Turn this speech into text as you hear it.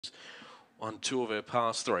1-2 of her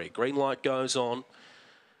past three. Green light goes on.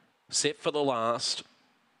 Set for the last.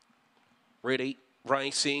 Ready.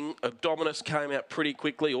 Racing. Abdominus came out pretty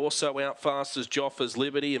quickly. Also out fast as Joffa's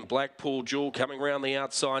Liberty and Blackpool Jewel coming round the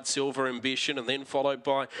outside. Silver Ambition and then followed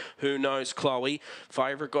by Who Knows Chloe.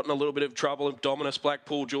 Favourite got in a little bit of trouble. Abdominus,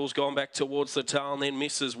 Blackpool Jewel's gone back towards the tail and then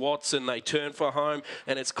Mrs. Watson. They turn for home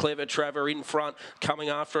and it's Clever Trevor in front. Coming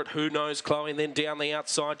after it, Who Knows Chloe and then down the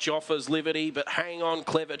outside Joffa's Liberty. But hang on,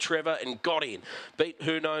 Clever Trevor and got in. Beat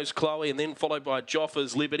Who Knows Chloe and then followed by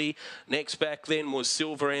Joffa's Liberty. Next back then was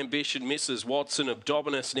Silver Ambition, Mrs. Watson,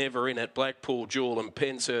 Abdominus never in at Blackpool Jewel and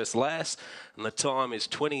Penshurst Lass. And the time is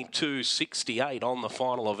 22.68 on the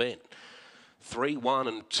final event. 3, 1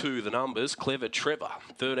 and 2 the numbers. Clever Trevor,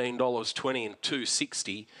 $13.20 and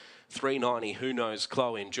 $2.60. $3.90 Who Knows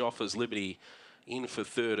Chloe and Joffa's Liberty in for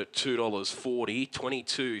third at $2.40.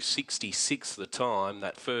 22.66 the time.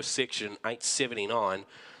 That first section, 8.79.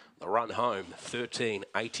 The run home,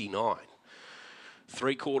 13.89.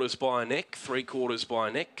 3/4 by a neck, 3/4 by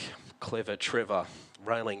a neck. Clever Trevor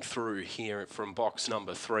railing through here from box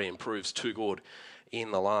number 3 and proves too good in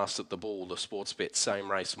the last at the Bull. The Sportsbet same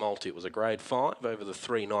race multi. It was a grade 5 over the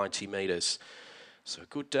 390 metres. So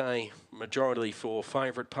good day, majority for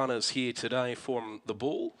favourite punters here today from the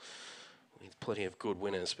Bull. With plenty of good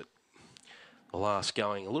winners, but the last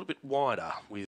going a little bit wider with